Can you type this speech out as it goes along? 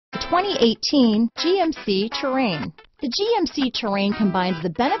2018 GMC Terrain. The GMC Terrain combines the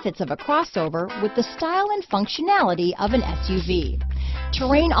benefits of a crossover with the style and functionality of an SUV.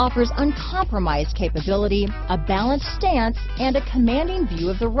 Terrain offers uncompromised capability, a balanced stance, and a commanding view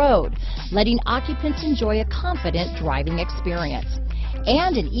of the road, letting occupants enjoy a confident driving experience.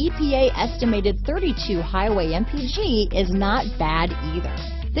 And an EPA estimated 32 highway MPG is not bad either.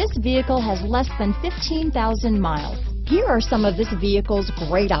 This vehicle has less than 15,000 miles. Here are some of this vehicle's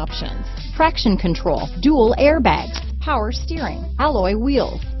great options: traction control, dual airbags, power steering, alloy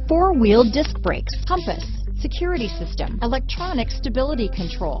wheels, four-wheel disc brakes, compass, security system, electronic stability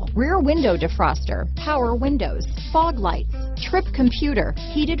control, rear window defroster, power windows, fog lights, trip computer,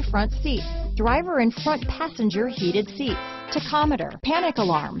 heated front seats, driver and front passenger heated seats, tachometer, panic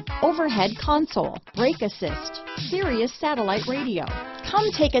alarm, overhead console, brake assist, Sirius satellite radio. Come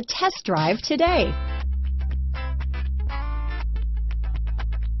take a test drive today.